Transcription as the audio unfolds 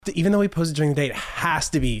Even though we posted during the day, it has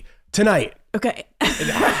to be tonight. Okay. It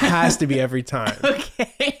has to be every time.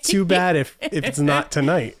 Okay. Too bad if it's not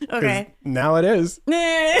tonight. Okay. Now it is.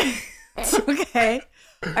 Okay.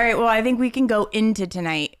 All right. Well, I think we can go into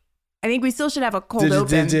tonight. I think we still should have a cold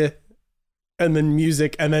open. And then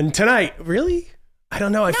music, and then tonight. Really? I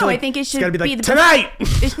don't know. I feel like I think it should gotta be like, the tonight.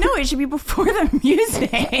 No, it should be before the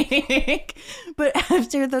music, but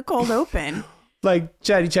after the cold open. Like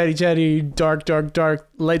chatty, dark,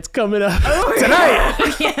 lights coming up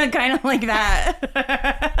tonight. Yeah, kind of like that.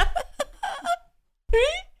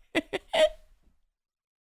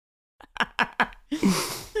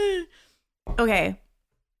 Okay.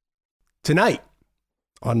 Tonight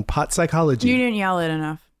on Pot Psychology. You didn't yell it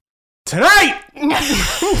enough. Tonight!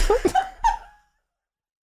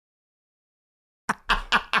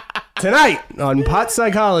 Tonight on Pot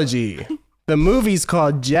Psychology. The movie's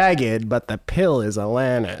called Jagged, but the pill is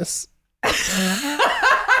Alanis.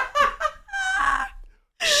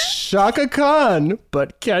 Shaka Khan,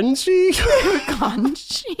 but can she? Can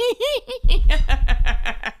she?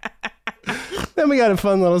 Then we got a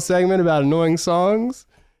fun little segment about annoying songs.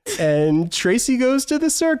 And Tracy goes to the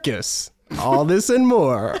circus. All this and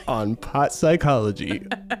more on Pot Psychology.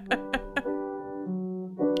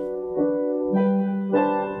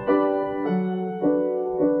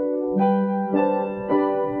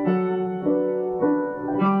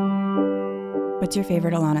 What's your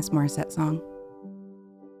favorite Alanis Morissette song?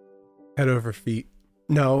 Head Over Feet.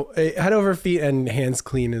 No, Head Over Feet and Hands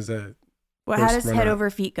Clean is a... Well, how does Head Over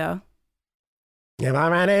Feet go? Yeah,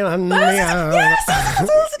 yes, that's what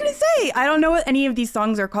I was going to say. I don't know what any of these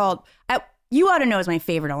songs are called. You Ought to Know is my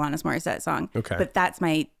favorite Alanis Morissette song. Okay. But that's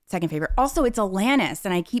my second favorite. Also, it's Alanis,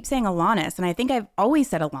 and I keep saying Alanis, and I think I've always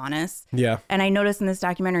said Alanis. Yeah. And I noticed in this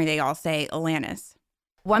documentary, they all say Alanis.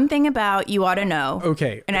 One thing about You Ought to Know.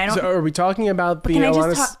 Okay. And I don't. So are we talking about the can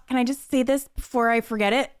Alanis? Can I just say this before I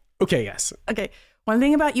forget it? Okay, yes. Okay. One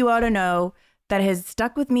thing about You Ought to Know that has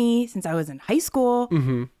stuck with me since I was in high school,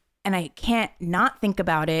 and I can't not think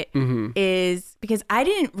about it, is because I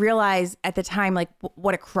didn't realize at the time like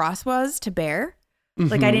what a cross was to bear.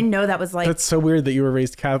 Like I didn't know that was like. That's so weird that you were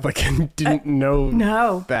raised Catholic and didn't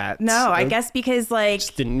know that. No, I guess because like.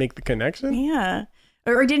 Just didn't make the connection? Yeah.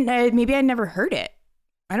 Or didn't, maybe I'd never heard it.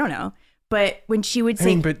 I don't know. But when she would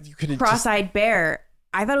say but you could cross-eyed bear,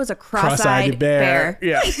 I thought it was a cross-eyed bear.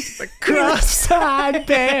 Yeah. The cross-eyed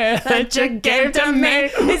bear that you gave to me.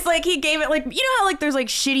 It's like he gave it like, you know how like there's like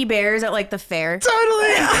shitty bears at like the fair?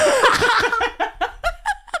 Totally.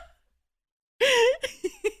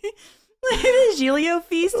 The Giglio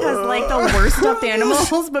feast has like the worst stuffed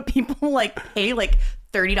animals, but people like pay like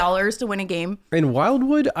 $30 to win a game. In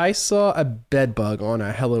Wildwood, I saw a bed bug on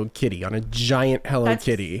a Hello Kitty, on a giant Hello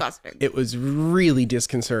Kitty. Disgusting. It was really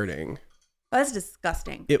disconcerting. That's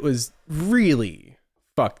disgusting. It was really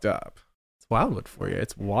fucked up. It's Wildwood for you.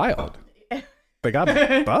 It's wild. They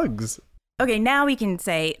got bugs. Okay, now we can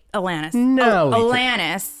say Alanis. No.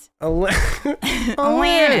 Alanis.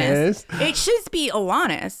 Alanis. It should be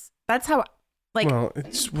Alanis. That's how, like. Well,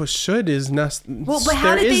 what should is not. Well, but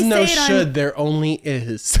how there did is they no say it should. There only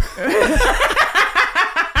is.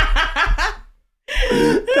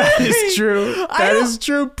 That is true. That is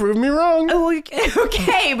true. Prove me wrong. Oh,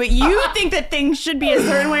 okay, but you think that things should be a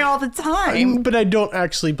certain way all the time. But I don't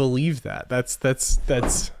actually believe that.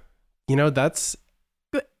 You know,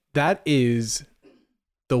 that is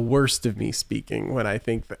the worst of me speaking when I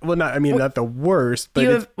think that. Well, not the worst, but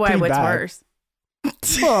it's pretty what's bad. worse?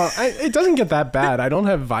 Well, it doesn't get that bad. I don't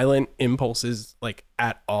have violent impulses like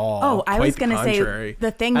at all. Oh, I was going to say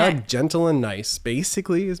the thing I that like gentle and nice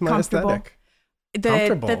basically is my aesthetic.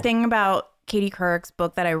 The thing about Katie Couric's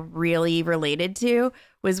book that I really related to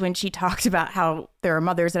was when she talked about how there are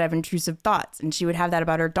mothers that have intrusive thoughts, and she would have that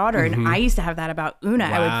about her daughter. And I used to have that about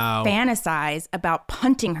Una. Wow. I would fantasize about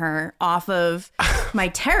punting her off of my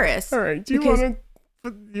terrace. All right. Do you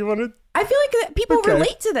want to? I feel like people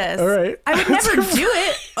relate to this. All right. I would never do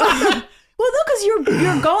it. Well, no, because you're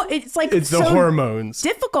going. It's like it's the hormones.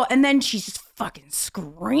 Difficult, and then she's just fucking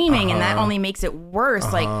screaming, and that only makes it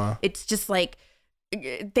worse. Like it's just like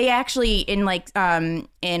they actually in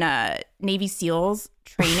Navy SEALs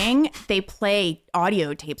training, they play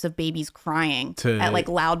audio tapes of babies crying at like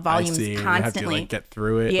loud volumes constantly. You have to like get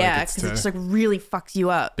through it. Yeah, because it just like really fucks you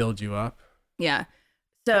up. Build you up. Yeah.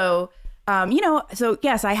 So. So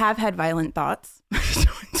yes, I have had violent thoughts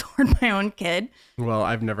toward my own kid. Well,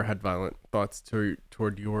 I've never had violent thoughts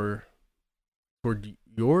toward your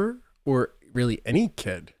or really any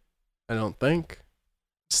kid. I don't think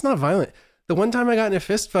it's not violent. The one time I got in a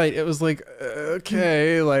fist fight, it was like,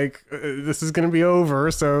 okay, like this is gonna be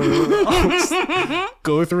over. So I'll just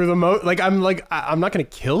go through the I'm not gonna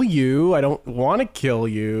kill you. I don't want to kill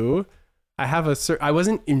you. I have I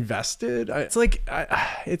wasn't invested. It's like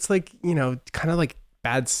you know, kind of like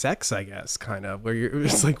bad sex, I guess, kind of where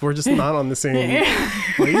it's like we're just not on the same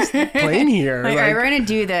plane here. Like, all right, we're gonna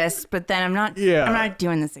do this, but then I'm not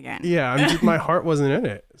doing this again. Yeah, my heart wasn't in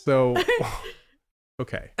it. So.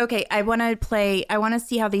 Okay, I want to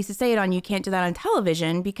see how they used to say it on You Can't Do That on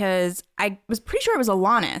Television, because I was pretty sure it was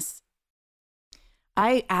Alanis.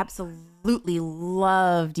 I absolutely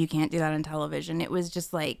loved You Can't Do That on Television. It was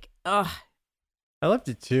just like, ugh. I loved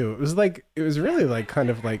it too. It was really like kind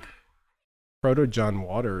of like proto John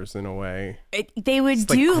Waters in a way. They would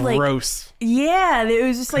do like gross. Yeah, it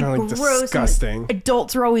was just like gross, disgusting.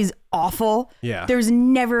 Adults were always awful. Yeah, there was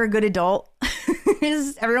never a good adult.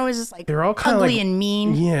 Everyone was just like they're all kind ugly of like, and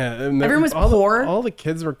mean. Yeah, and everyone was poor. All the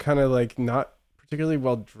kids were kind of like not particularly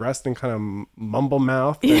well dressed and kind of mumble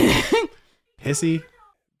mouthed and hissy.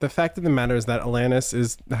 The fact of the matter is that Alanis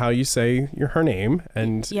is how you say her name,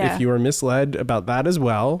 and if you were misled about that as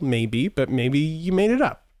well, maybe you made it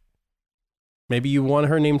up. Maybe you want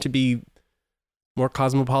her name to be more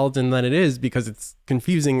cosmopolitan than it is because it's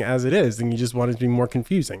confusing as it is, and you just want it to be more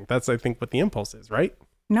confusing. That's, I think, what the impulse is, right?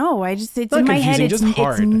 No, it's in my head.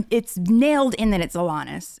 It's nailed in that it's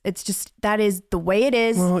Alanis. It's just, that is the way it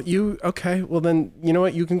is. Well, well then, you know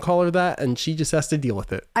what? You can call her that, and she just has to deal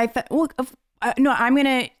with it. No, I'm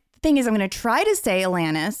gonna try to say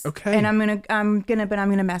Alanis. Okay. And I'm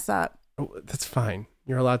gonna mess up. Oh, that's fine.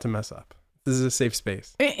 You're allowed to mess up. This is a safe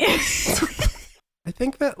space. I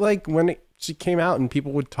think that like when she came out and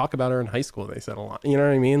people would talk about her in high school, they said a lot. You know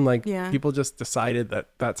what I mean? Like people just decided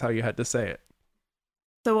that that's how you had to say it.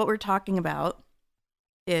 So what we're talking about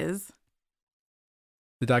is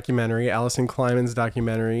the documentary, Alison Kliman's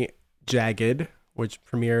documentary, Jagged, which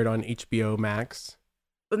premiered on HBO Max.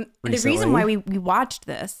 The reason why we watched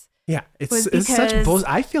this. Yeah, it's such bullshit.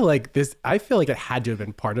 I feel like it had to have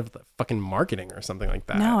been part of the fucking marketing or something like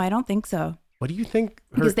that. No, I don't think so. What do you think?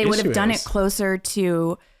 Because they would have done it closer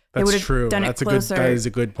to. That's true. That is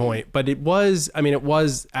a good point. But it was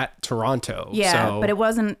at Toronto. Yeah, so. But it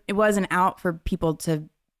wasn't out for people to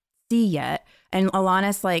see yet. And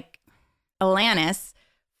Alanis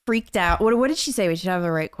freaked out. What did she say? We should have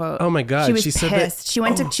the right quote. Oh my God. She was pissed. She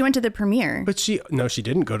went to the premiere. But she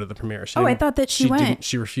didn't go to the premiere. I thought that she went.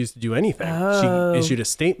 She refused to do anything. Oh. She issued a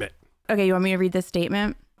statement. Okay, you want me to read this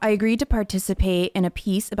statement? I agreed to participate in a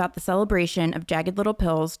piece about the celebration of Jagged Little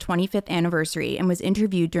Pill's 25th anniversary and was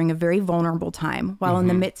interviewed during a very vulnerable time while in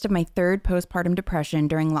the midst of my third postpartum depression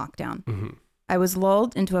during lockdown. Mm-hmm. I was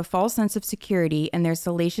lulled into a false sense of security, and their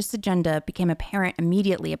salacious agenda became apparent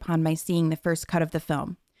immediately upon my seeing the first cut of the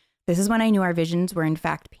film. This is when I knew our visions were in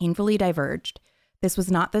fact painfully diverged. This was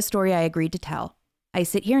not the story I agreed to tell. I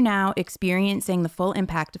sit here now experiencing the full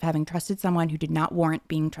impact of having trusted someone who did not warrant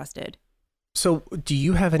being trusted. So do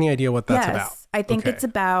you have any idea what that's about? I think it's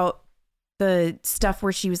about the stuff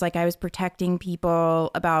where she was like, I was protecting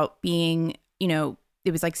people about being,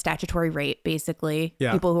 it was like statutory rape, basically.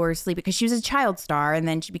 Yeah. People who were asleep, because she was a child star and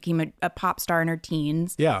then she became a pop star in her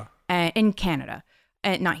teens. Yeah. In Canada,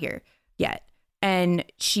 and not here yet. And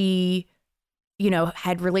she,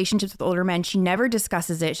 had relationships with older men. She never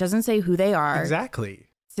discusses it. She doesn't say who they are. Exactly.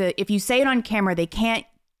 So if you say it on camera, they can't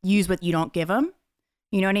use what you don't give them.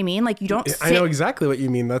 You know what I mean? Like, you don't I know exactly what you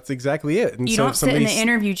mean. That's exactly it. And you don't sit in the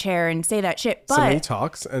interview chair and say that shit. But somebody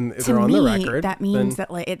talks and they're on the record. That means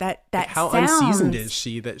that how unseasoned is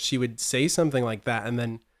she that she would say something like that, and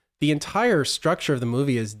then the entire structure of the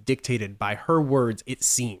movie is dictated by her words, it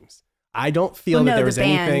seems. I don't feel that there was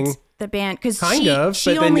anything. The band, because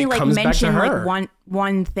she only like mentioned like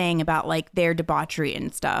one thing about like their debauchery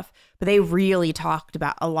and stuff, but they really talked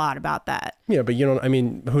about a lot about that. Yeah, but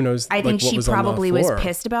who knows? I think she probably was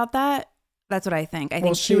pissed about that. That's what I think. I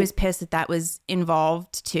think she was pissed that was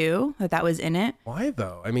involved too, that was in it. Why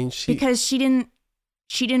though? Because she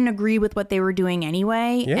didn't agree with what they were doing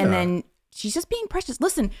anyway, and then she's just being precious.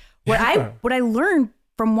 Listen, what I learned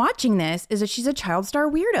from watching this is that she's a child star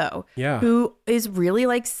weirdo who is really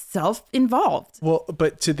like self-involved. Well,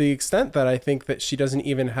 but to the extent that I think that she doesn't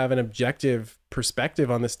even have an objective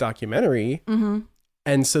perspective on this documentary. Mm-hmm.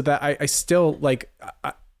 And so that I still like,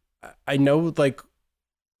 I know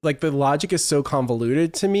like the logic is so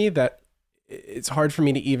convoluted to me that it's hard for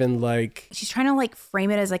me to even like. She's trying to like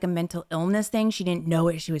frame it as like a mental illness thing. She didn't know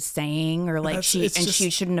what she was saying, or like she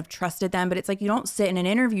shouldn't have trusted them. But it's like, you don't sit in an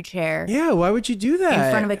interview chair. Yeah, why would you do that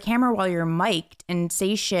in front of a camera while you're mic'd and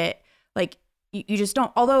say shit? Like, You just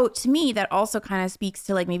don't. Although to me, that also kind of speaks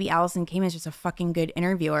to like maybe Allison Kamen is just a fucking good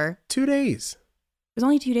interviewer. 2 days. It was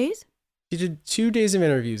only 2 days? She did 2 days of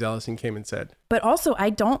interviews, Allison Kamen said. But also, I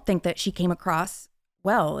don't think that she came across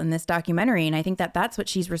well in this documentary. And I think that that's what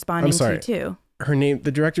she's responding to too. Her name,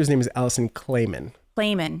 the director's name is Allison Klayman.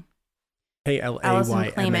 Klayman.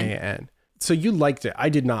 Klayman. So you liked it. I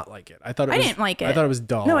did not like it. I didn't like it. I thought it was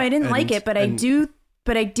dull. No, I didn't like it, but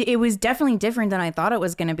it was definitely different than I thought it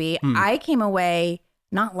was going to be. I came away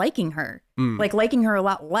not liking her, like liking her a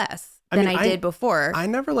lot less than I did before. I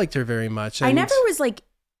never liked her very much. I never was like,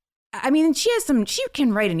 I mean, she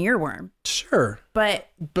can write an earworm. Sure. But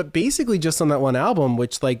basically just on that one album,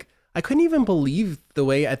 which like, I couldn't even believe the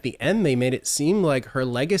way at the end they made it seem like her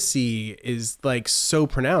legacy is like so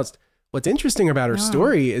pronounced. What's interesting about her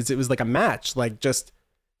story is it was like a match, like just,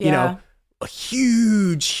 you know, a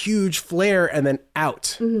huge flare and then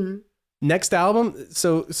out. Mm-hmm. Next album.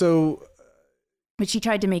 So. But she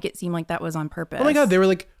tried to make it seem like that was on purpose. Oh my God. They were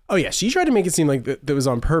like, oh yeah, she tried to make it seem like that was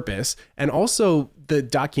on purpose. And also the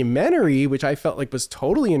documentary, which I felt like was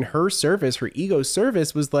totally in her service, her ego's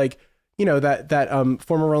service, was like, you know, that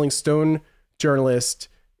former Rolling Stone journalist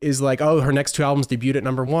is like, oh, her next 2 albums debuted at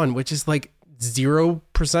 #1, which is like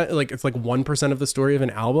 0%, like it's like 1% of the story of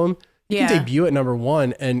an album. You can debut at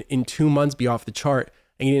 #1 and in 2 months be off the chart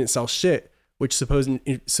and you didn't sell shit, which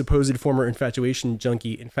supposed former infatuation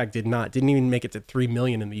junkie in fact didn't even make it to 3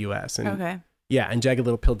 million in the US. And yeah, and Jagged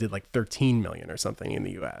Little Pill did like 13 million or something in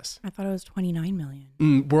the US. I thought it was 29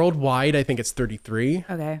 million. Worldwide, I think it's 33.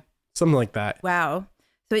 Okay. Something like that. Wow.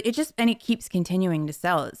 So it keeps continuing to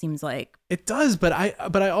sell, it seems like. It does, but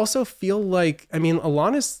I also feel like, I mean,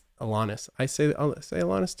 Alanis, I'll say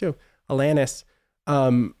Alanis too. Alanis,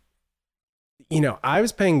 you know, I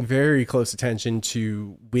was paying very close attention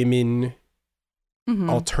to women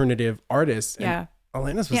alternative artists. And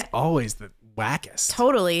Alanis was always the wackest.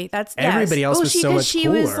 Totally. Everybody else was so much she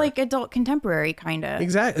cooler. She was like adult contemporary kind of.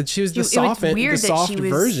 Exactly. She was the soft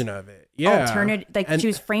version of it. Yeah. Alternative, like she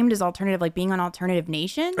was framed as alternative, like being on Alternative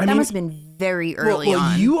Nation. That must have been very early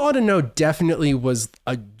on. You Ought to Know definitely was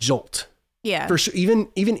a jolt. Yeah. For sure. Even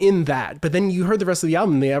in that. But then you heard the rest of the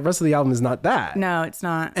album. The rest of the album is not that. No, it's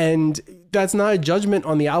not. And that's not a judgment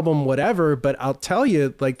on the album, whatever. But I'll tell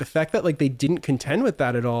you, like the fact that like they didn't contend with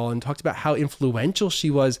that at all and talked about how influential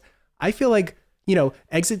she was. I feel like, you know,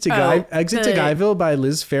 Exit to Guyville by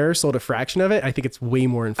Liz Phair sold a fraction of it. I think it's way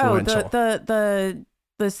more influential.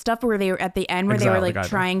 The stuff where they were at the end where they were like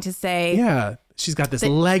trying to say, yeah, she's got this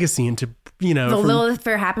legacy into, you know, the Lilith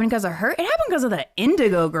Fair happened because of her. It happened because of the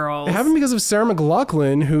Indigo Girls. It happened because of Sarah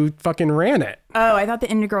McLachlan, who fucking ran it. Oh, I thought the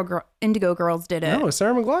Indigo Girls did it. No,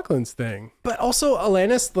 Sarah McLachlan's thing. But also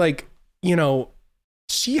Alanis, like, you know,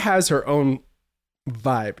 she has her own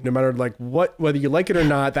vibe. No matter like whether you like it or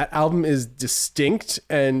not, that album is distinct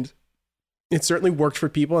and it certainly worked for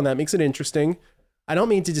people, and that makes it interesting. I don't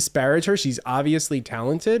mean to disparage her. She's obviously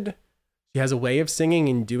talented. She has a way of singing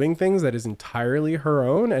and doing things that is entirely her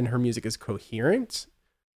own, and her music is coherent.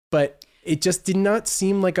 But it just did not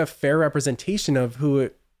seem like a fair representation of who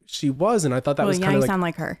she was, and I thought that was kind of like... sound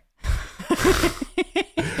like her.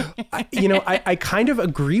 I kind of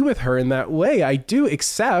agree with her in that way. I do,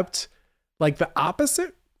 except like the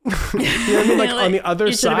opposite. You know what I mean? Like on the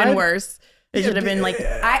other side. It should have been worse. It should have been like...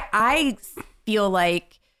 I feel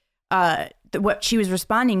like... what she was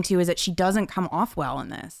responding to is that she doesn't come off well in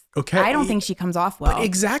this. Okay. I don't think she comes off well. But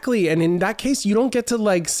exactly. And in that case, you don't get to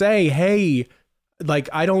like say, hey, like,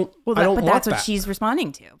 I don't want that. But that's what she's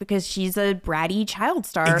responding to, because she's a bratty child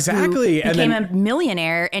star. Exactly. Who became a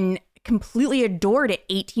millionaire and completely adored at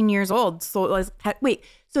 18 years old. So it was,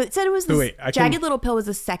 so it said it was Jagged Little Pill was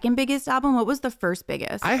the second biggest album. What was the first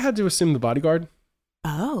biggest? I had to assume The Bodyguard.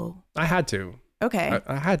 Oh. I had to. Okay.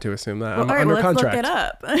 I had to assume that. Well, I'm under contract.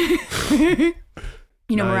 Let's look it up.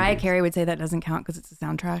 You know, Mariah Carey would say that doesn't count because it's a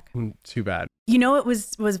soundtrack. Too bad. You know, it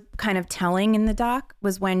was kind of telling in the doc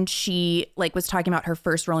was when she like was talking about her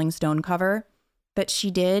first Rolling Stone cover that she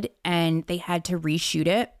did, and they had to reshoot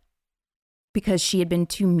it because she had been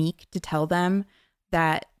too meek to tell them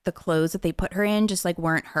that the clothes that they put her in just like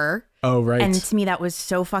weren't her. Oh, right. And to me, that was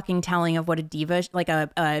so fucking telling of what a diva, like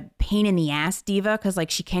a pain in the ass diva, because like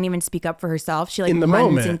she can't even speak up for herself. She like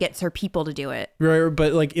runs and gets her people to do it. Right,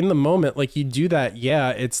 but like in the moment, like you do that, yeah,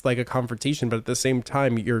 it's like a confrontation, but at the same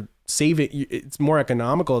time, you're saving. It's more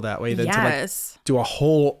economical that way than to like do a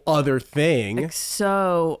whole other thing. Like,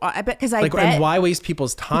 so I bet because and why waste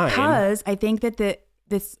people's time? Because I think that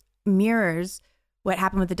this mirrors what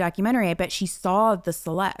happened with the documentary. I bet she saw the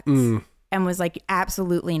selects and was like,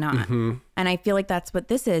 absolutely not. Mm-hmm. And I feel like that's what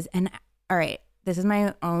this is. And all right, this is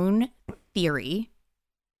my own theory.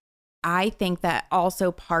 I think that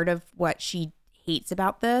also part of what she hates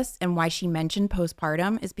about this and why she mentioned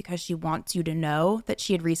postpartum is because she wants you to know that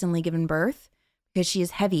she had recently given birth, because she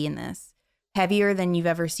is heavy in this, heavier than you've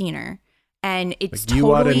ever seen her. And it's like,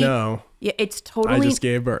 you ought to know. Yeah, it's totally. I just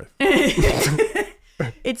gave birth.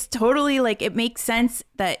 It's totally like, it makes sense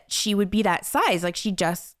that she would be that size. Like she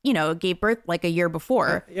just, gave birth like a year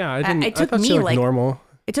before. Yeah, I didn't. It took me like normal.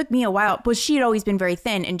 It took me a while, but she had always been very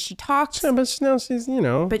thin, and she talks. Yeah, but now she's,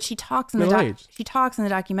 But she talks in the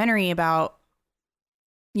documentary about,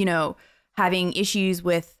 having issues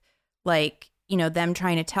with like, them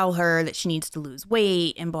trying to tell her that she needs to lose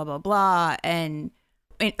weight and blah blah blah, and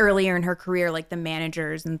earlier in her career, like the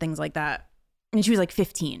managers and things like that. And she was like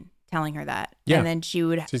 15 telling her that. Yeah. And then she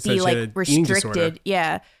would be like restricted.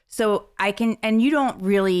 Yeah. So and you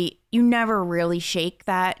never really shake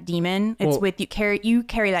that demon. It's you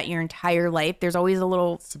carry that your entire life. There's always a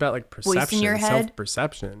little, it's about like perception, voice in your head.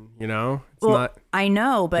 Self-perception, It's not. I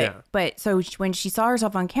know, but so when she saw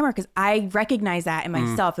herself on camera, because I recognize that in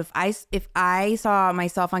myself. If I saw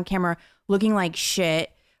myself on camera looking like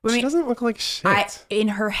shit, she doesn't look like shit. In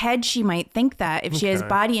her head, she might think that if she has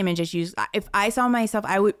body image issues. If I saw myself,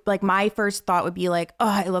 I would like, my first thought would be like, oh,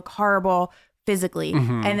 I look horrible physically.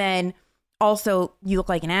 Mm-hmm. And then also you look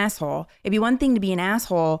like an asshole. It'd be one thing to be an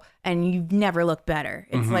asshole and you've never looked better.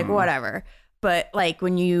 It's like, whatever. But like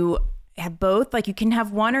when you have both, like you can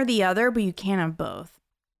have one or the other, but you can't have both.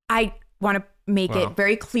 I want to make it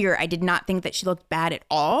very clear. I did not think that she looked bad at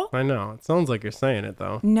all. I know. It sounds like you're saying it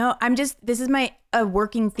though. No, this is a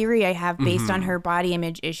working theory I have based on her body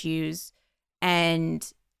image issues, and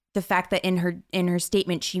the fact that in her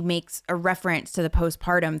statement, she makes a reference to the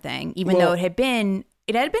postpartum thing, even though it had been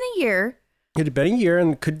a year. It had been a year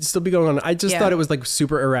and could still be going on. I just thought it was like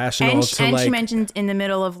super irrational. And she mentioned in the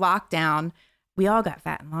middle of lockdown, we all got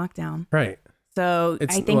fat in lockdown. Right. So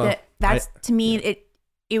I think that's to me,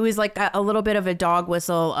 it was like a little bit of a dog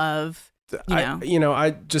whistle of,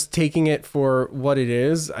 I just taking it for what it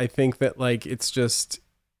is. I think that like, it's just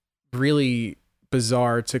really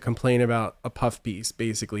bizarre to complain about a puff piece,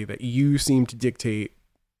 basically, that you seem to dictate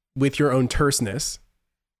with your own terseness.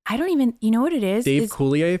 I don't even, you know what it is? Dave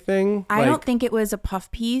Coulier thing? I don't think it was a puff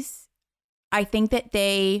piece. I think that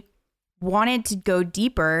they wanted to go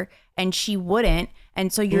deeper and she wouldn't.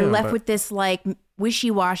 And so you're left with this like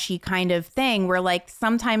wishy-washy kind of thing where like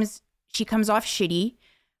sometimes she comes off shitty,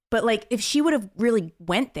 but like if she would have really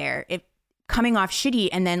went there, if coming off shitty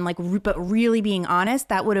and then like, but really being honest,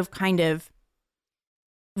 that would have kind of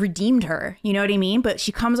redeemed her. You know what I mean? But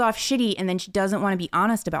she comes off shitty and then she doesn't want to be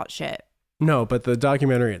honest about shit. No, but the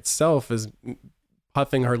documentary itself is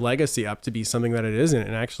puffing her legacy up to be something that it isn't.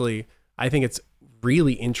 And actually, I think it's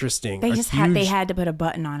really interesting. They had to put a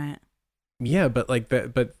button on it. Yeah, but like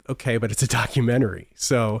that, but it's a documentary.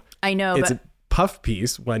 So I know it's a puff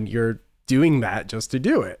piece when you're doing that just to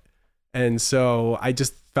do it. And so I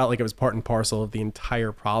just felt like it was part and parcel of the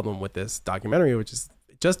entire problem with this documentary, which is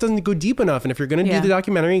it just doesn't go deep enough. And if you're going to do the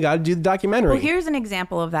documentary, you got to do the documentary. Well, here's an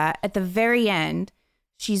example of that. At the very end,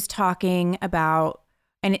 she's talking about,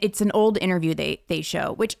 and it's an old interview they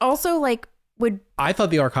show, which also like I thought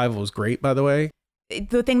the archival was great, by the way.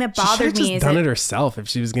 The thing that bothered me is done it herself. If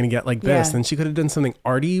she was going to get like this, then she could have done something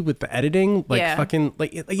arty with the editing, like fucking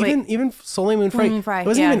like even Soleil Moon Frye. It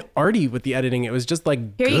wasn't even arty with the editing. It was just like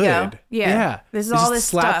here good. You go. Yeah. This is all this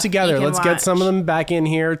slapped stuff together. Let's get some of them back in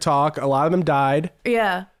here. Talk. A lot of them died.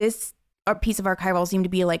 Yeah. This piece of archival seemed to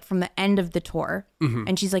be like from the end of the tour,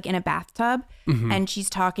 and she's like in a bathtub, and she's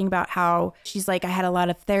talking about how she's like, I had a lot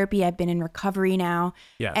of therapy. I've been in recovery now.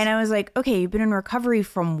 Yes. And I was like, okay, you've been in recovery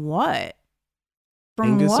from what?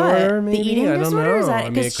 From eating what? Disorder, maybe? The eating I disorder? don't know. Is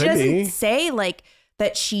that because she doesn't say like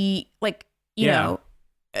that she like you know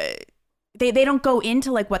they don't go into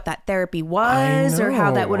like what that therapy was or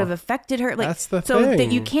how that would have affected her. Like that's the so thing.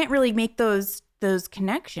 that you can't really make those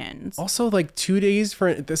connections. Also, like 2 days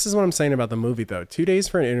this is what I'm saying about the movie though. 2 days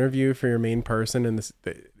for an interview for your main person, and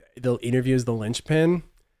the interview is the linchpin.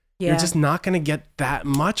 You're just not going to get that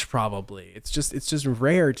much probably. It's just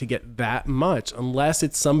rare to get that much unless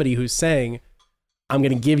it's somebody who's saying, I'm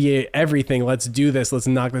going to give you everything. Let's do this. Let's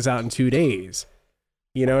knock this out in 2 days.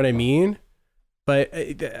 You know what I mean? But,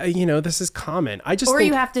 this is common. I just think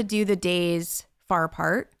you have to do the days far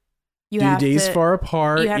apart. You have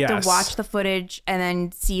to watch the footage and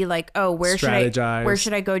then see like, oh, where should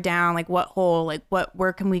I go down? Like what hole? Like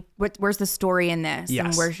where's the story in this? Yes.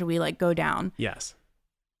 And where should we like go down? Yes.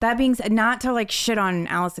 That being said, not to like shit on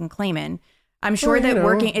Allison Klayman. I'm sure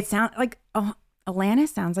working, it sounds like, Alana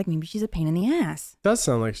sounds like maybe she's a pain in the ass. It does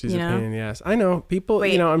sound like she's a pain in the ass. I know people,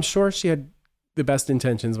 I'm sure she had the best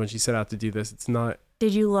intentions when she set out to do this. It's not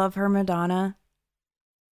Did you love her Madonna?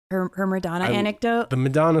 Her Madonna anecdote? The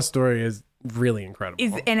Madonna story is really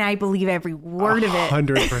incredible. And I believe every word of it.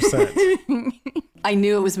 100%. I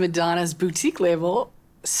knew it was Madonna's boutique label,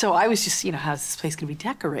 so I was just, how's this place going to be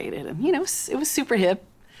decorated? And, it was super hip.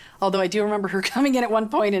 Although I do remember her coming in at one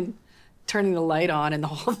point and turning the light on and the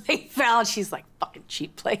whole thing fell, and she's like, fucking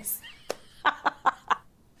cheap place.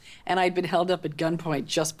 And I'd been held up at gunpoint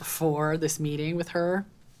just before this meeting with her.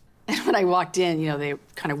 And when I walked in, they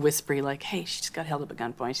kind of whispery, like, hey, she just got held up at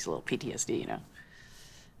gunpoint. She's a little PTSD,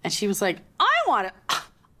 And she was like, I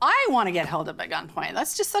want to get held up at gunpoint.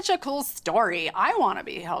 That's just such a cool story. I want to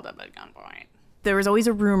be held up at gunpoint. There was always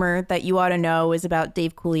a rumor that You Ought to Know is about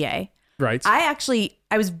Dave Coulier. Right. I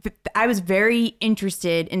was very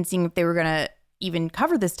interested in seeing if they were going to even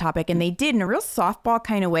cover this topic, and they did in a real softball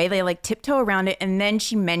kind of way. They like tiptoe around it, and then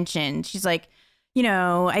she's like,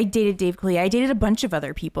 I dated Dave Coulier. I dated a bunch of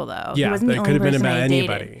other people though. Yeah, he wasn't the only could have been person about I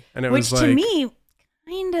anybody. dated, And it which was to like, me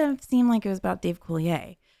kind of seemed like it was about Dave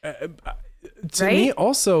Coulier. To me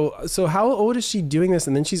also, so how old is she doing this?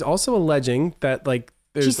 And then she's also alleging that like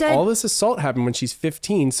there's all this assault happened when she's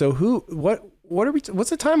 15. So what's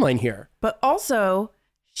the timeline here? But also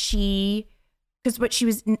because she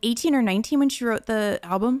was 18 or 19 when she wrote the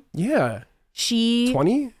album. Yeah.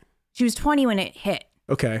 20? She was 20 when it hit.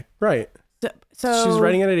 Okay. Right. So she was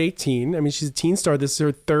writing it at 18. I mean, she's a teen star. This is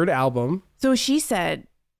her third album. So she said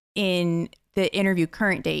in the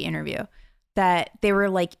current day interview, that there were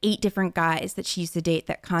like 8 different guys that she used to date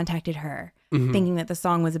that contacted her thinking that the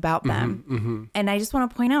song was about them. And I just want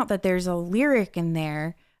to point out that there's a lyric in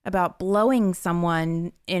there about blowing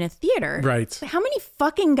someone in a theater. Right. How many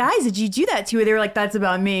fucking guys did you do that to? They were like, that's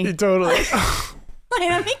about me. Totally. Like,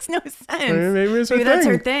 that makes no sense. Maybe that's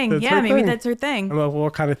her thing. That's her thing. I'm like,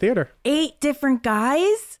 what kind of theater? 8 different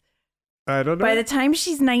guys? I don't know. By the time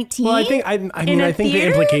she's 19? Well, I think the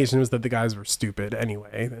implication was that the guys were stupid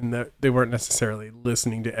anyway, and that they weren't necessarily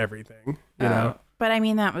listening to everything, you know? But I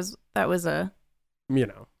mean, that was a...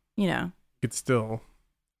 It's still...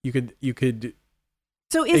 You could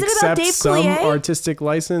so is it about Dave some Coulier? artistic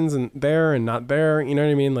license and there and not there, you know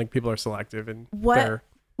what I mean? Like, people are selective and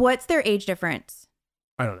What's their age difference?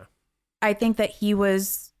 I don't know. I think that he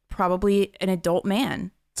was probably an adult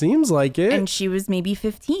man. Seems like it. And she was maybe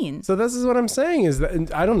 15. So this is what I'm saying is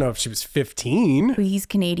that I don't know if she was 15. He's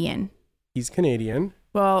Canadian. He's Canadian.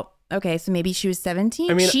 Well, okay, so maybe she was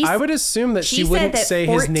 17. I mean, I would assume that she wouldn't say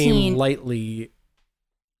 14, his name lightly,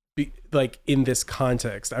 like in this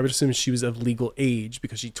context. I would assume she was of legal age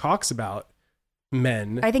because she talks about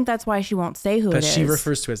men. I think that's why she won't say who it is. That she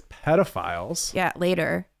refers to as pedophiles. Yeah,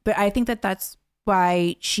 later. But I think that that's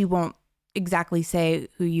why she won't exactly say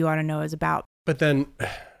who You Ought to Know is about. But then,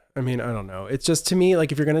 I mean, I don't know. It's just, to me,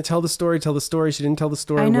 like, if you're going to tell the story, tell the story. She didn't tell the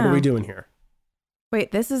story. What are we doing here?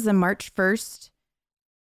 Wait, this is a March 1st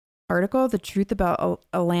article, The Truth About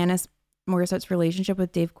Alanis Morissette's Relationship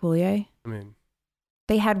with Dave Coulier. I mean,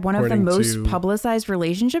 they had one of the most publicized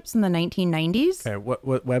relationships in the 1990s. Okay, what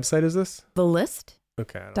website is this? The List.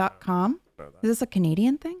 Okay. .com. Is this a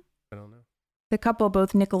Canadian thing? I don't know. The couple,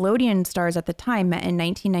 both Nickelodeon stars at the time, met in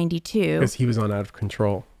 1992. Because he was on Out of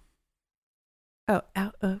Control. Oh,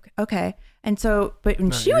 okay. And so, but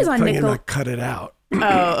when she was on Nickelodeon, cut it out.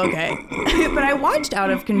 Oh, okay. But I watched Out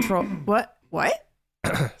of Control. What?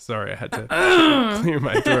 Sorry, I had to clear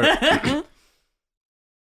my throat.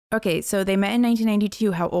 Okay, so they met in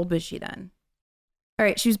 1992. How old was she then? All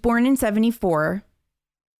right, she was born in 1974.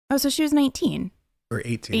 Oh, so she was 19. Or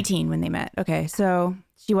 18. 18 when they met. Okay, so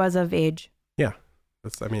she was of age. Yeah.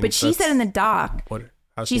 But she said in the doc.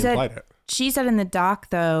 How she implied it. She said in the doc,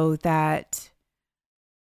 though, that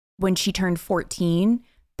when she turned 14,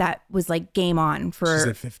 that was like game on for... She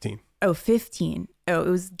said 15. Oh, 15. Oh, it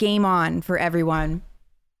was game on for everyone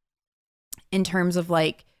in terms of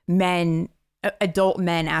like men, adult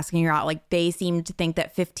men asking her out. Like they seemed to think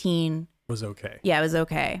that 15 was okay. Yeah, it was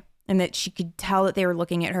okay. And that she could tell that they were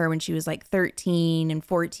looking at her when she was like 13 and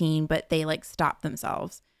 14, but they like stopped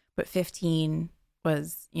themselves. But 15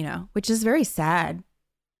 was, which is very sad.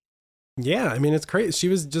 Yeah, I mean, it's crazy. She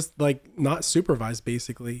was just like not supervised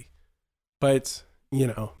basically. But,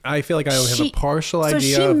 I feel like I only have a partial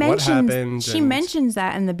idea of what happened. She mentions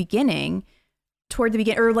that in the beginning, toward the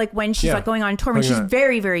beginning, or like when she's like going on tour when she's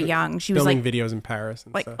very, very young. She was filming like videos in Paris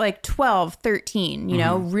and stuff. Like 12,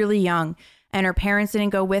 13, really young. And her parents didn't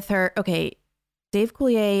go with her. Okay, Dave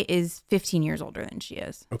Coulier is 15 years older than she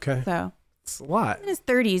is. Okay. So it's a lot. In his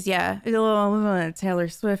 30s, yeah. A little Taylor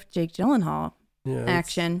Swift, Jake Gyllenhaal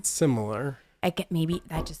action. It's similar. I get maybe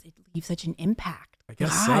that just leaves such an impact. I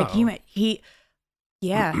guess so.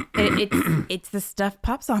 Yeah, it's the stuff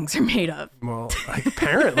pop songs are made of. Well,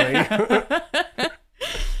 apparently.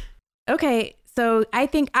 Okay, so I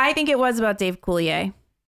think it was about Dave Coulier.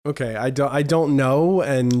 Okay, I don't know,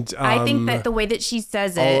 and I think that the way that she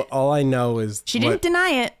says it, all I know is she didn't deny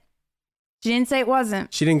it. She didn't say it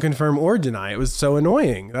wasn't. She didn't confirm or deny. It was so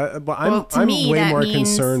annoying. I'm way more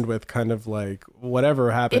concerned with kind of like whatever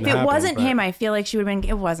happened. If it wasn't him, I feel like she would have been.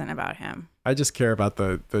 It wasn't about him. I just care about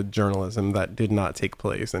the journalism that did not take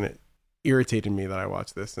place, and it irritated me that I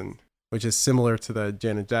watched this, and which is similar to the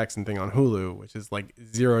Janet Jackson thing on Hulu, which is like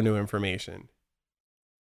zero new information.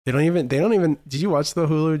 They don't even. Did you watch the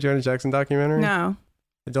Hulu Janet Jackson documentary? No.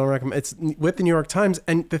 I don't recommend. It's with the New York Times,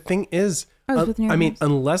 and the thing is,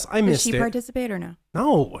 unless I missed it. Did she participate or no?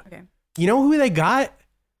 No. Okay. You know who they got?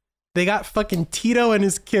 They got fucking Tito and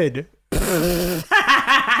his kid.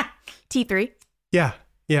 T3. Yeah.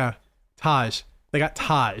 Taj. They got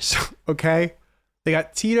Taj. Okay. They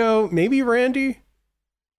got Tito, maybe Randy.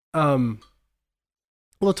 LaToya's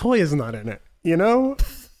not in it. You know.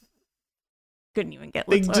 Couldn't even get LaToya.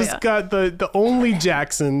 They just got the only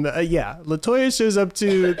Jackson. LaToya shows up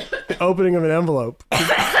to the opening of an envelope.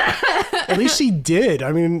 At least she did.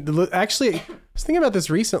 I mean, actually, I was thinking about this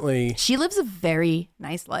recently. She lives a very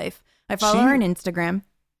nice life. I follow her on Instagram.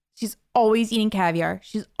 She's always eating caviar.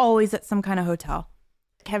 She's always at some kind of hotel.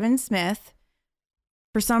 Kevin Smith,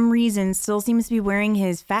 for some reason, still seems to be wearing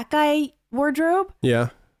his fat guy wardrobe.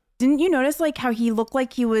 Yeah. Didn't you notice like how he looked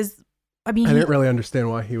like he was... I didn't really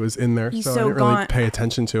understand why he was in there, so I didn't really pay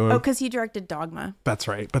attention to him. Oh, because he directed Dogma. That's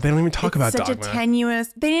right, but they don't even talk about Dogma. Such a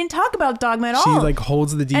tenuous... They didn't talk about Dogma at all. She like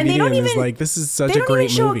holds the DVD and is like, "This is such a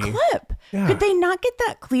great movie." They don't even show a clip. Yeah. Could they not get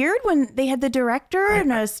that cleared when they had the director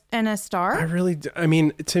and a star? I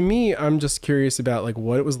mean, to me, I'm just curious about like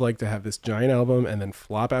what it was like to have this giant album and then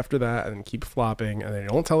flop after that and then keep flopping and they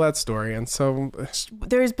don't tell that story. And so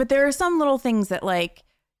there are some little things that like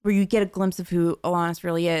where you get a glimpse of who Alanis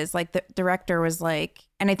really is. Like the director was like,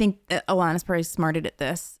 and I think Alanis probably smarted at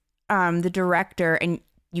this. The director, and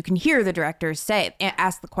you can hear the director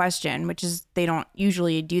ask the question, which is they don't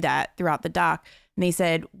usually do that throughout the doc. And they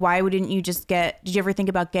said, why wouldn't you just did you ever think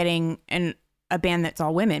about getting a band that's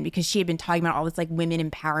all women? Because she had been talking about all this like women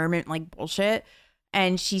empowerment, like bullshit.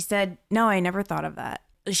 And she said, no, I never thought of that.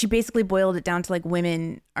 She basically boiled it down to like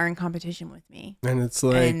women are in competition with me. And it's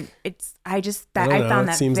like, I found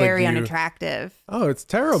that very unattractive. Oh, it's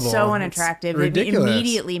terrible. So unattractive. It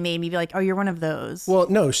immediately made me be like, oh, you're one of those. Well,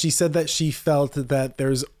 no, she said that she felt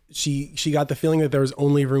that she got the feeling that there was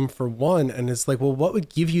only room for one. And it's like, well, what would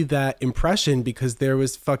give you that impression? Because there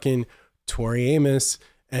was fucking Tori Amos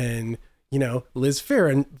and, you know, Liz Phair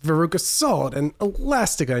and Veruca Salt and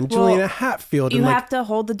Elastica and Juliana Hatfield. You and have to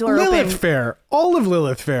hold the door open. Lilith Phair. All of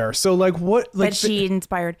Lilith Phair. So like what? Like but she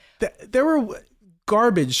inspired. There were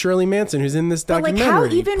garbage Shirley Manson who's in this documentary. But like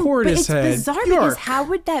how even, Portishead, it's bizarre because how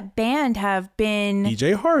would that band have been?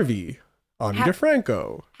 DJ Harvey, Ani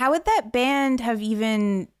DeFranco. How would that band have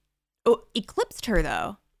even eclipsed her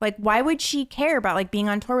though? Like, why would she care about like being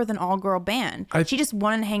on tour with an all-girl band? She just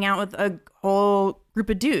wanted to hang out with a whole group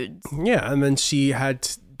of dudes. Yeah, and then she had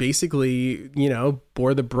basically, you know,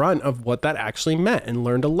 bore the brunt of what that actually meant and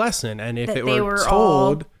learned a lesson. And if it were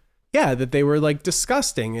told, that they were like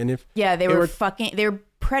disgusting, and if they were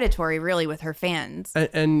predatory, really, with her fans.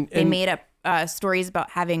 And they made up stories about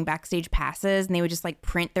having backstage passes, and they would just like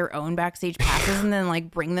print their own backstage passes and then like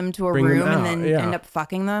bring them to a room and then end up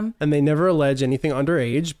fucking them. And they never allege anything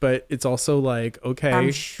underage, but it's also like, okay,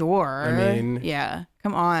 I'm sure. I mean, yeah,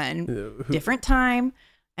 come on, different time,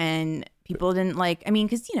 and people didn't like. I mean,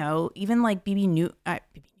 because you know, even like BB Newport.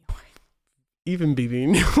 Even BB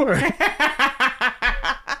Newport.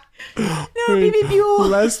 No, BB Buell.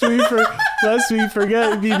 Lest we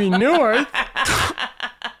forget BB Newport.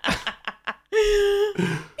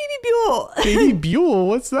 BB Buell. BB Buell,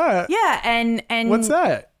 what's that? Yeah, and what's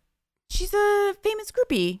that? She's a famous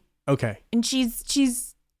groupie. Okay. And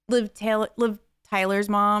she's Liv Tyler's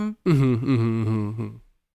mom.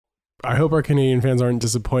 I hope our Canadian fans aren't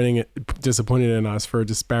disappointed in us for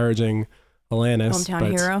disparaging Alanis. Hometown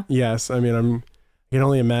hero. Yes, I mean I can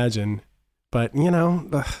only imagine, but you know,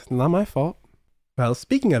 not my fault. Well,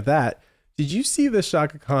 speaking of that, did you see the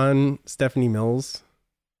Chaka Khan Stephanie Mills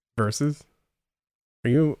versus? Are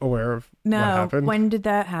you aware of what happened? When did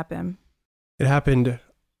that happen? It happened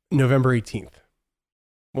November 18th.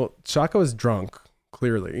 Well, Chaka was drunk,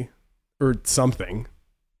 clearly, or something.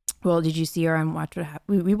 Well, did you see her on Watch What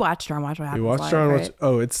Happens? We watched her on Watch What Happens. We watched her on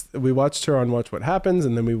we watched her on Watch What Happens,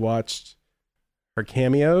 and then we watched her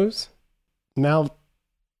cameos. Now,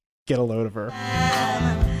 get a load of her.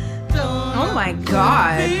 Oh my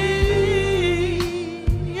God.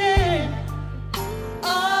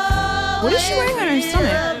 What is she wearing on her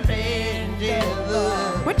stomach?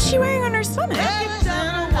 What's she wearing on her stomach?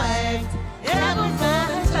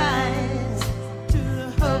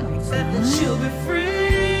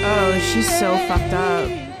 Oh, she's so fucked up.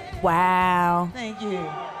 Wow. Thank you.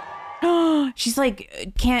 She's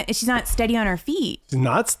like, she's not steady on her feet. She's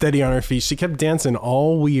not steady on her feet. She kept dancing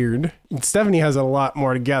all weird. Stephanie has a lot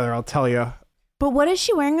more together, I'll tell you. But what is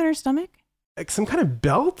she wearing on her stomach? Like some kind of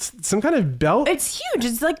belt? It's huge.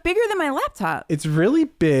 It's like bigger than my laptop. It's really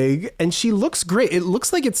big, and she looks great. It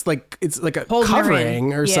looks like it's like a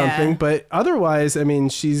covering or something, but otherwise, I mean,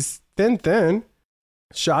 she's thin.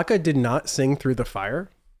 Shaka did not sing Through the Fire.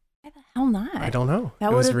 Why the hell not? I don't know.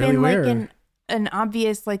 That would have been weird. Like an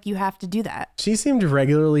obvious, like, you have to do that. She seemed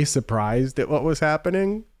regularly surprised at what was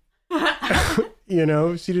happening. You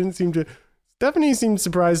know, she didn't seem to. Stephanie seemed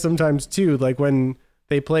surprised sometimes too. Like when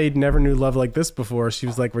they played Never Knew Love Like This before, she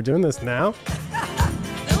was like, "We're doing this now."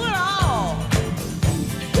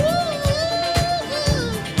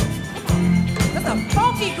 That's a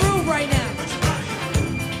funky groove right now.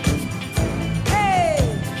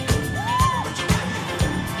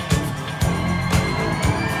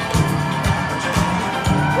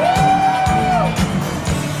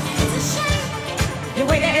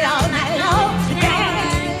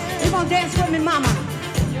 Dance with me, mama.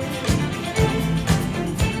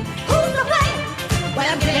 Who's the way?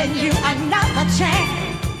 Well, I'm giving you another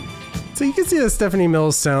chance. So you can see that Stephanie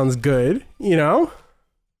Mills sounds good, you know?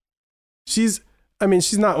 She's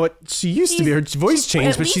not what she used to be. Her voice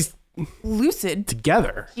changed, but she's lucid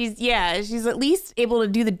together. She's at least able to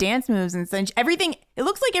do the dance moves and such. Everything, it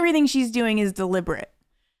looks like everything she's doing is deliberate.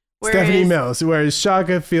 Stephanie Mills, whereas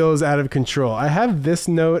Shaka feels out of control. I have this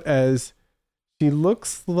note as she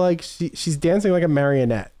looks like she's dancing like a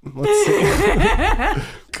marionette. Let's see.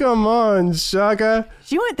 Come on, Shaka.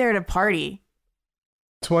 She went there to party.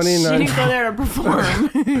 29. She didn't go there to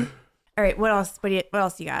perform. All right, what else? What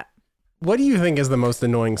else you got? What do you think is the most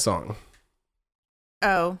annoying song?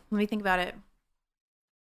 Oh, let me think about it.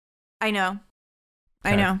 I know.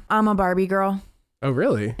 I'm a Barbie girl. Oh,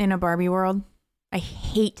 really? In a Barbie world. I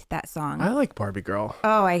hate that song. I like Barbie Girl.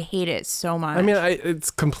 Oh, I hate it so much. I mean, it's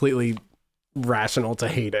completely rational to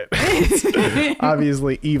hate it. It's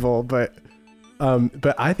obviously evil, but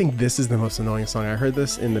I think this is the most annoying song. I heard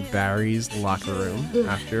this in the Barry's locker room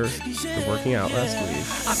after the working out last week.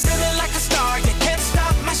 I'm feeling like a star, you can't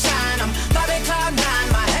stop my shine. I'm Bobby Cloud 9,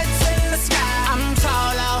 my head's in the sky. I'm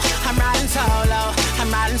solo, I'm riding solo,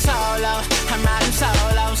 I'm riding solo, I'm riding solo.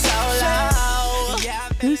 Yeah,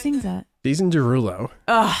 who sings that? Jason Derulo.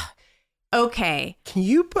 Ugh. Okay. Can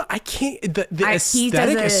you? But I can't. The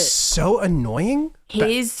aesthetic is so annoying.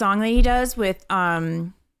 His song that he does with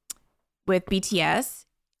BTS,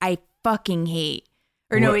 I fucking hate.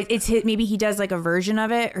 Or no, it's his, maybe he does like a version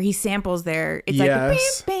of it, or he samples there. It's like bam,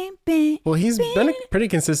 bam, bam. Well, he's been a pretty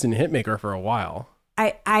consistent hit maker for a while.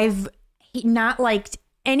 I've not liked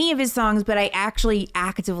any of his songs, but I actually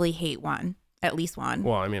actively hate one. At least one.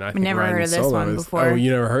 Well, I mean, I've never heard of this one before. Oh,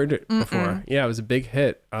 you never heard it before? Yeah, it was a big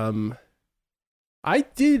hit. I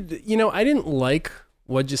didn't like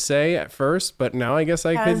What'd You Say at first, but now I guess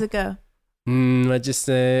I could. How does it go? What'd You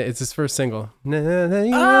Say? It's his first single.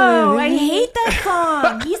 Oh, I hate that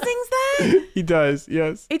song. He sings that? He does,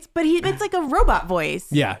 yes. It's like a robot voice.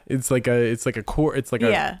 Yeah, it's like a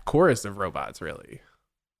chorus of robots, really.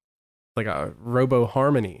 Like a robo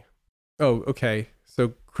harmony. Oh, okay.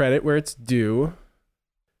 So credit where it's due.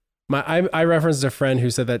 I referenced a friend who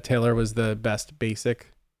said that Taylor was the best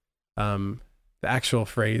basic. The actual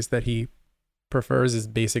phrase that he prefers is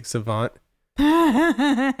basic savant. He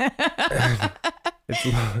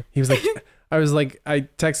was like, I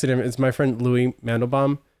texted him. It's my friend Louis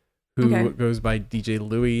Mandelbaum, who goes by DJ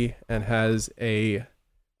Louis and has a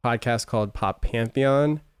podcast called Pop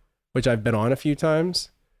Pantheon, which I've been on a few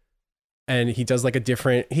times. And he does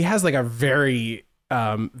he has like a very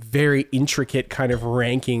intricate kind of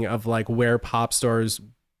ranking of like where pop stars,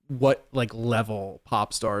 what like level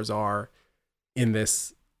pop stars are in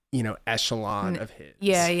this, echelon of hits.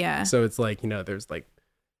 Yeah. So it's like, there's like,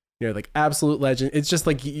 like absolute legend. It's just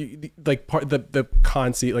like, like part the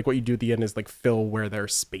conceit, like what you do at the end is like fill where their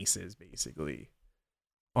space is basically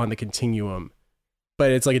on the continuum.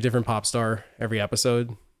 But it's like a different pop star every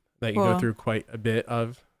episode that you go through quite a bit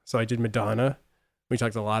of. So I did Madonna. We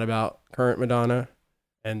talked a lot about current Madonna.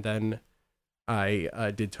 And then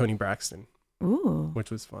I did Toni Braxton. Ooh.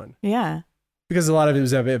 Which was fun. Yeah. Because a lot of it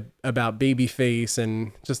was about Babyface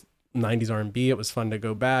and just 90s R&B. It was fun to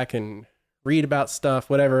go back and read about stuff,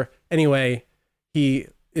 whatever. Anyway,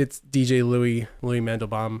 it's DJ Louis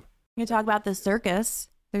Mandelbaum. You talk about the circus.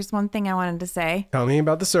 There's one thing I wanted to say. Tell me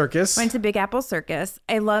about the circus. Went to Big Apple Circus.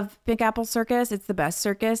 I love Big Apple Circus. It's the best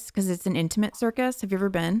circus because it's an intimate circus. Have you ever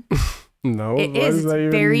been? No. It is. It's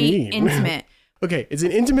very intimate. Okay, it's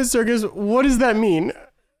an intimate circus. What does that mean?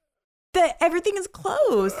 That everything is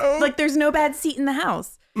closed. Like there's no bad seat in the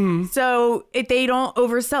house. So they don't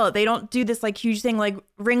oversell it. They don't do this like huge thing like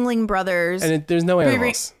Ringling Brothers. And there's no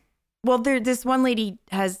animals. Well, this one lady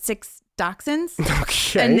has 6 dachshunds.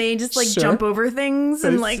 Okay. And they just like jump over things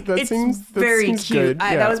and like it's very cute. Good.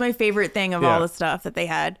 Yeah. That was my favorite thing of all the stuff that they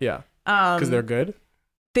had. Yeah. Because they're good.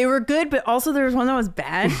 They were good, but also there was one that was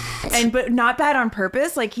bad, but not bad on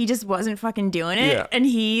purpose. Like he just wasn't fucking doing it, and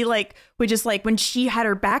he like would just like when she had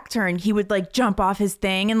her back turned, he would like jump off his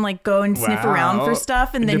thing and like go and sniff around for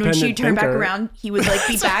stuff, and then when she turned back around, he would like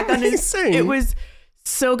be back on his. It was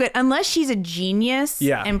so good, unless she's a genius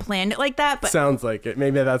and planned it like that. But sounds like it.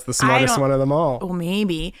 Maybe that's the smartest one of them all. Oh,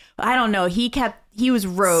 maybe I don't know. He was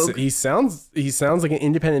rogue. So he sounds like an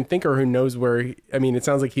independent thinker who knows where. It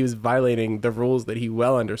sounds like he was violating the rules that he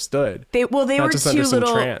well understood. They were 2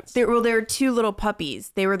 little. There were 2 little puppies.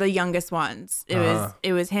 They were the youngest ones.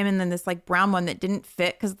 It was him and then this like brown one that didn't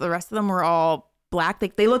fit because the rest of them were all black.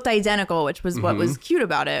 They looked identical, which was what was cute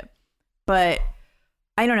about it. But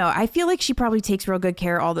I don't know. I feel like she probably takes real good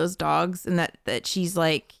care of all those dogs, and that she's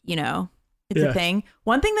like, it's a thing.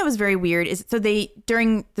 One thing that was very weird is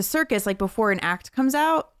during the circus, like before an act comes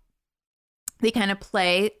out, they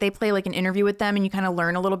play like an interview with them, and you kind of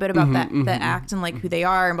learn a little bit about the act and like who they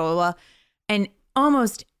are and blah, blah, blah. And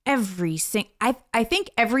almost I think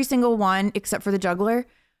every single one except for the juggler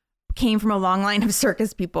came from a long line of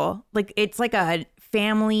circus people. Like it's like a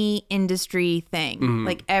family industry thing.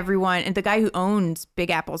 Like everyone, and the guy who owns Big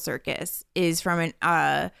Apple Circus is from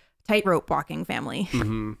a tightrope walking family.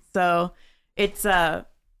 So it's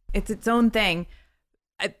its own thing.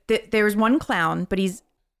 There was one clown, but he's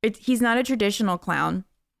not a traditional clown.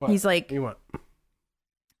 What? He's like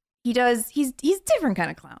he's different kind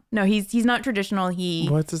of clown. No, he's not traditional.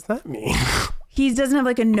 What does that mean? He doesn't have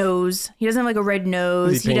like a nose. He doesn't have like a red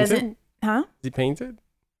nose. Is he painted? Huh? Is he painted?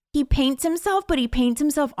 He paints himself, but he paints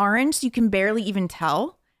himself orange, so you can barely even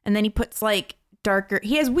tell. And then he puts like darker.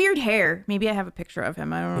 He has weird hair. Maybe I have a picture of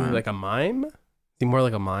him. I don't know. Like a mime? Is he more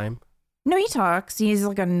like a mime? No, he talks. He has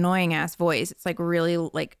like an annoying ass voice. It's like really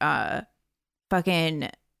like fucking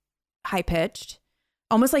high pitched,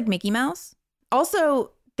 almost like Mickey Mouse.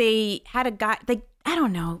 Also, they had a guy like I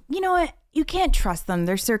don't know. You know what? You can't trust them.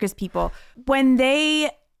 They're circus people.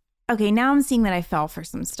 Okay, now I'm seeing that I fell for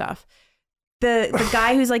some stuff. The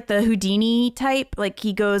guy who's like the Houdini type, like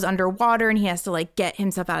he goes underwater and he has to like get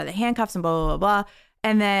himself out of the handcuffs and blah, blah, blah, blah.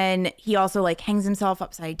 And then he also like hangs himself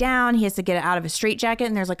upside down. He has to get it out of a straitjacket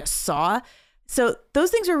and there's like a saw. So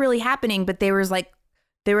those things were really happening, but they were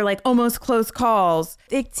like almost close calls.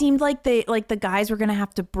 It seemed like the guys were going to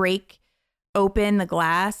have to break open the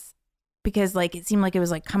glass because like it seemed like it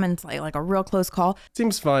was like coming to like a real close call.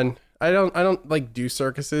 Seems fun. I don't like do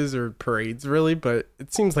circuses or parades really, but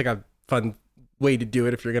it seems like a fun way to do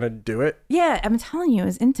it if you're gonna do it. Yeah, I'm telling you, it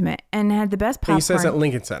was intimate and had the best popcorn. And you said it's at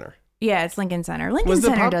Lincoln Center. Yeah, it's Lincoln Center. Lincoln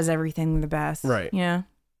Center does everything the best. Right. Yeah.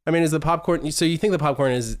 Is the popcorn, so you think the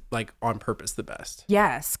popcorn is like on purpose the best?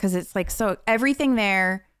 Yes, because it's like so everything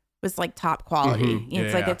there was like top quality.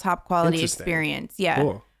 It's like a top quality experience. Yeah.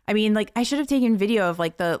 Cool. Like I should have taken video of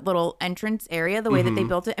like the little entrance area, the way that they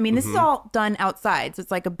built it. This is all done outside. So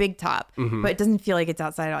it's like a big top, but it doesn't feel like it's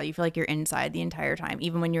outside at all. You feel like you're inside the entire time,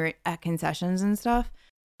 even when you're at concessions and stuff.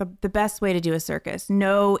 The best way to do a circus.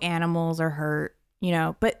 No animals are hurt,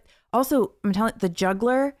 but also I'm telling you, the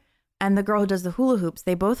juggler and the girl who does the hula hoops,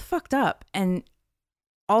 they both fucked up. And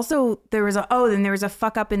also there was a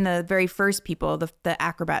fuck up in the very first people, the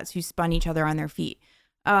acrobats who spun each other on their feet.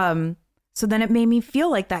 So then it made me feel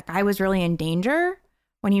like that guy was really in danger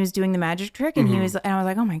when he was doing the magic trick. And I was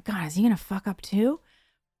like, oh my God, is he going to fuck up too?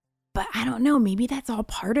 But I don't know. Maybe that's all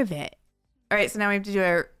part of it. All right. So now we have to do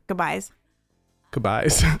our goodbyes.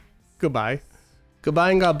 Goodbyes. Goodbye.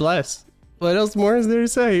 Goodbye and God bless. What else more is there to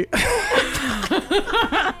say?